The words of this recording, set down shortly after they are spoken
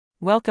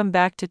Welcome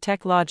back to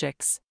Tech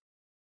Logics.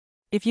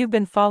 If you've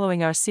been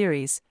following our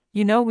series,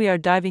 you know we are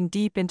diving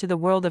deep into the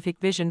world of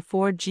Hikvision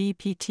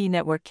 4G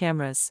network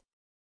cameras.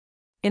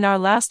 In our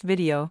last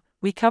video,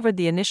 we covered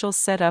the initial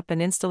setup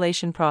and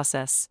installation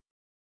process.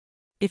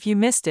 If you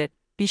missed it,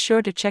 be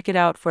sure to check it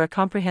out for a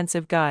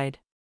comprehensive guide.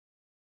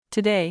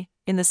 Today,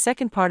 in the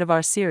second part of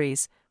our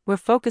series, we're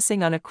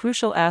focusing on a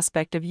crucial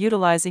aspect of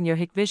utilizing your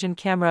Hikvision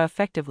camera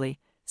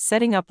effectively,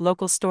 setting up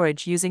local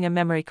storage using a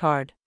memory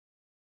card.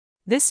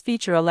 This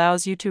feature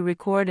allows you to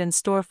record and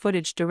store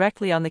footage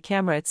directly on the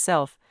camera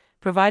itself,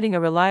 providing a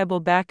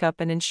reliable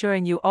backup and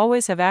ensuring you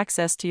always have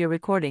access to your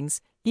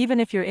recordings, even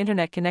if your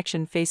internet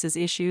connection faces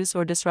issues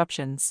or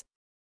disruptions.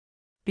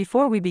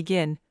 Before we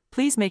begin,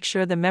 please make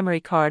sure the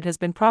memory card has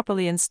been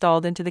properly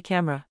installed into the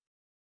camera.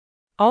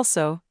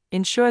 Also,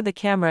 ensure the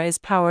camera is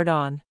powered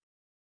on.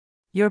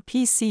 Your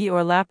PC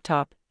or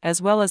laptop,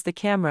 as well as the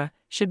camera,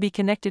 should be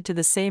connected to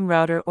the same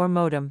router or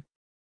modem.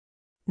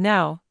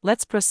 Now,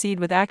 let's proceed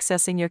with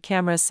accessing your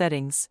camera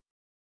settings.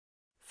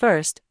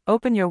 First,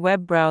 open your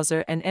web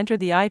browser and enter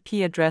the IP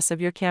address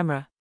of your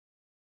camera.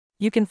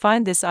 You can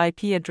find this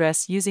IP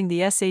address using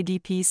the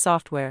SADP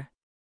software.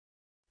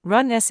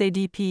 Run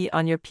SADP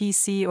on your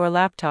PC or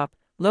laptop,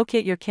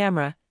 locate your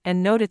camera,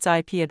 and note its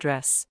IP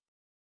address.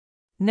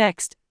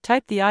 Next,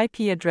 type the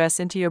IP address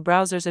into your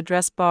browser's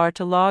address bar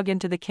to log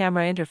into the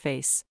camera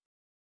interface.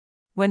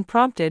 When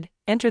prompted,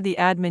 enter the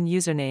admin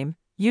username,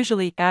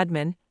 usually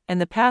admin, and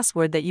the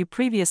password that you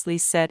previously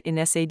set in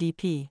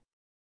SADP.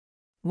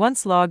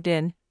 Once logged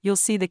in, you'll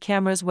see the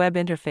camera's web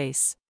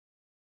interface.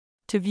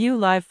 To view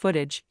live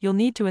footage, you'll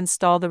need to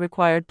install the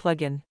required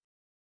plugin.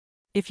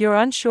 If you're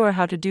unsure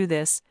how to do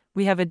this,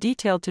 we have a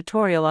detailed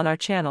tutorial on our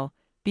channel.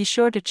 Be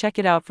sure to check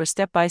it out for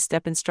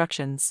step-by-step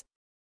instructions.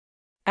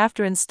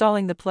 After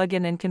installing the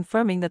plugin and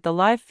confirming that the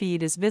live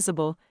feed is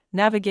visible,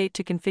 navigate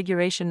to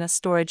Configuration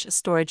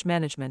Storage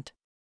Management.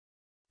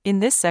 In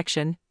this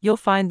section, you'll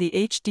find the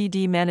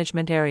HDD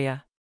management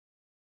area.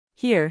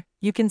 Here,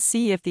 you can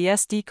see if the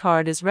SD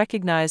card is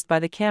recognized by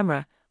the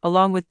camera,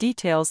 along with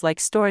details like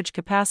storage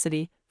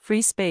capacity,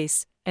 free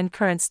space, and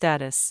current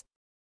status.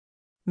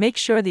 Make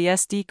sure the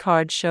SD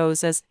card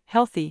shows as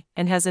healthy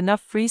and has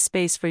enough free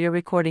space for your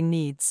recording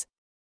needs.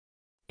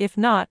 If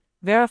not,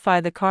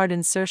 verify the card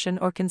insertion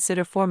or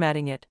consider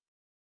formatting it.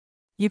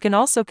 You can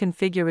also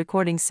configure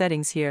recording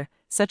settings here,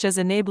 such as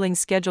enabling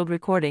scheduled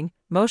recording,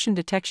 motion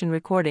detection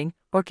recording,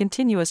 or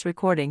continuous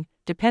recording,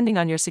 depending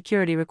on your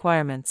security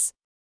requirements.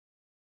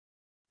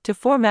 To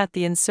format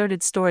the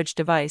inserted storage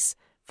device,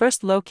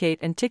 first locate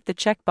and tick the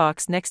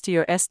checkbox next to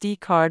your SD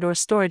card or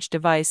storage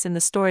device in the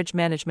Storage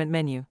Management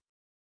menu.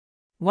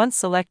 Once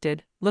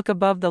selected, look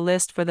above the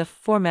list for the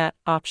Format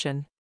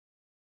option.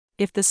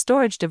 If the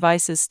storage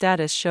device's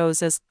status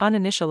shows as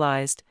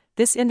uninitialized,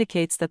 this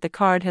indicates that the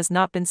card has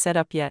not been set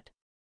up yet.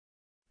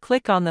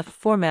 Click on the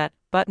Format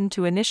button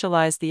to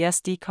initialize the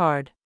SD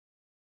card.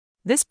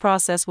 This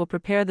process will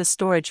prepare the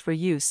storage for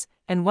use,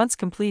 and once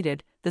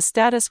completed, the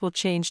status will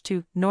change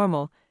to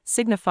Normal,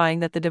 signifying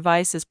that the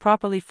device is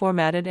properly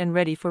formatted and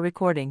ready for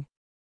recording.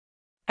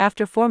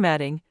 After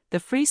formatting, the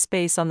free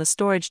space on the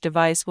storage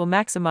device will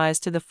maximize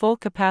to the full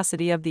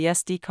capacity of the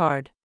SD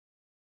card.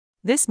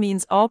 This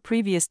means all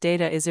previous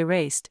data is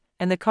erased,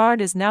 and the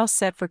card is now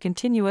set for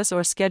continuous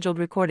or scheduled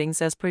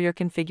recordings as per your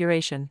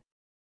configuration.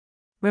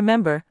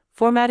 Remember,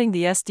 formatting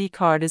the SD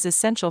card is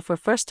essential for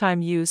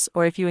first-time use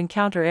or if you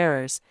encounter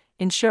errors,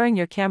 ensuring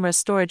your camera's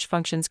storage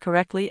functions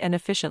correctly and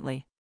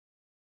efficiently.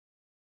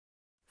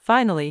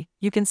 Finally,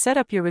 you can set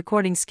up your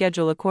recording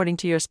schedule according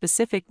to your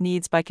specific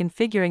needs by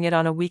configuring it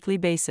on a weekly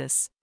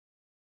basis.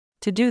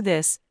 To do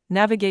this,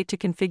 navigate to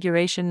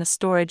Configuration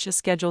Storage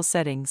Schedule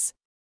Settings.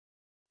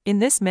 In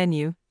this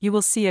menu, you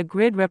will see a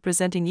grid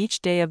representing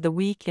each day of the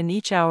week and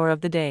each hour of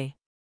the day.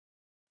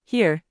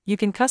 Here, you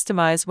can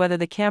customize whether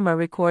the camera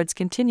records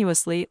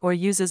continuously or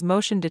uses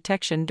motion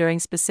detection during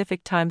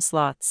specific time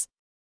slots.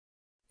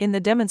 In the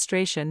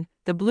demonstration,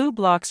 the blue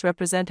blocks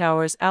represent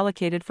hours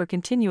allocated for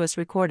continuous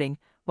recording,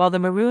 while the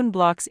maroon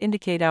blocks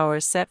indicate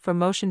hours set for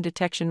motion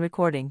detection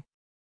recording.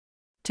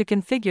 To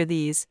configure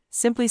these,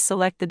 simply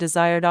select the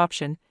desired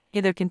option,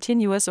 either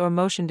continuous or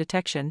motion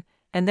detection,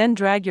 and then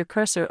drag your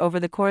cursor over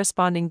the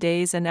corresponding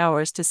days and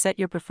hours to set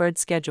your preferred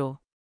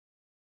schedule.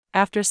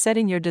 After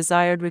setting your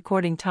desired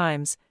recording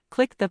times,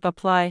 click the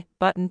Apply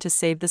button to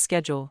save the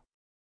schedule.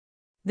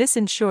 This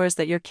ensures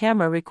that your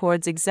camera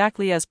records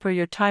exactly as per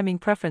your timing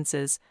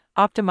preferences,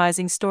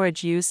 optimizing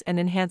storage use and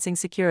enhancing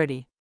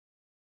security.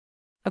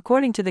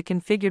 According to the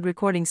configured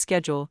recording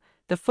schedule,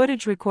 the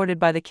footage recorded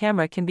by the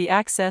camera can be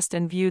accessed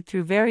and viewed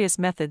through various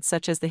methods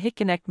such as the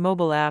Hik-Connect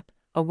mobile app,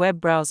 a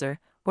web browser,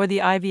 or the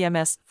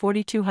IVMS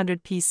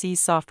 4200 PC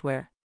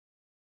software.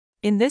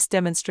 In this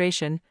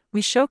demonstration,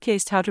 we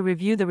showcased how to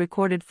review the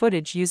recorded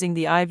footage using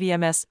the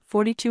IVMS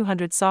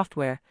 4200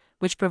 software,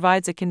 which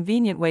provides a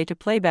convenient way to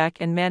playback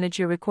and manage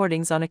your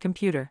recordings on a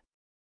computer.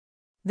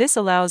 This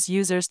allows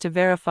users to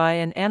verify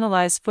and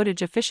analyze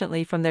footage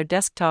efficiently from their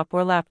desktop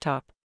or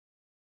laptop.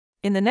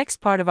 In the next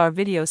part of our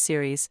video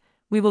series,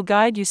 We will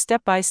guide you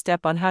step by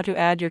step on how to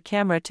add your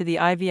camera to the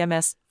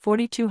IVMS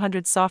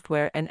 4200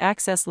 software and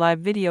access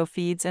live video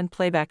feeds and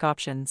playback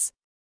options.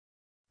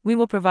 We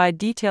will provide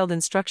detailed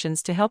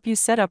instructions to help you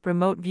set up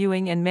remote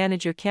viewing and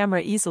manage your camera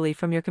easily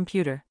from your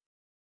computer.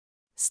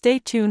 Stay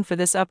tuned for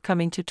this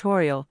upcoming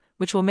tutorial,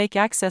 which will make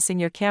accessing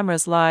your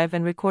camera's live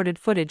and recorded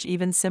footage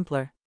even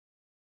simpler.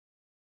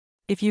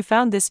 If you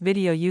found this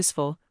video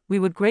useful, we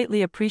would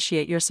greatly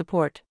appreciate your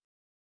support.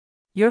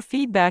 Your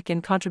feedback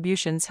and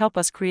contributions help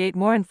us create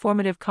more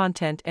informative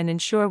content and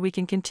ensure we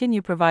can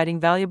continue providing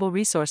valuable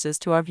resources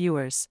to our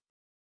viewers.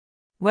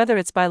 Whether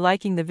it's by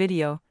liking the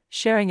video,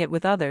 sharing it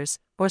with others,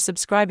 or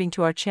subscribing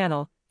to our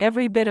channel,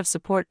 every bit of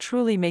support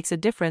truly makes a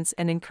difference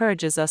and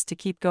encourages us to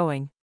keep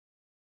going.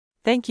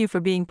 Thank you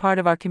for being part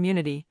of our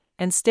community,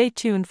 and stay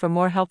tuned for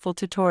more helpful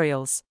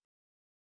tutorials.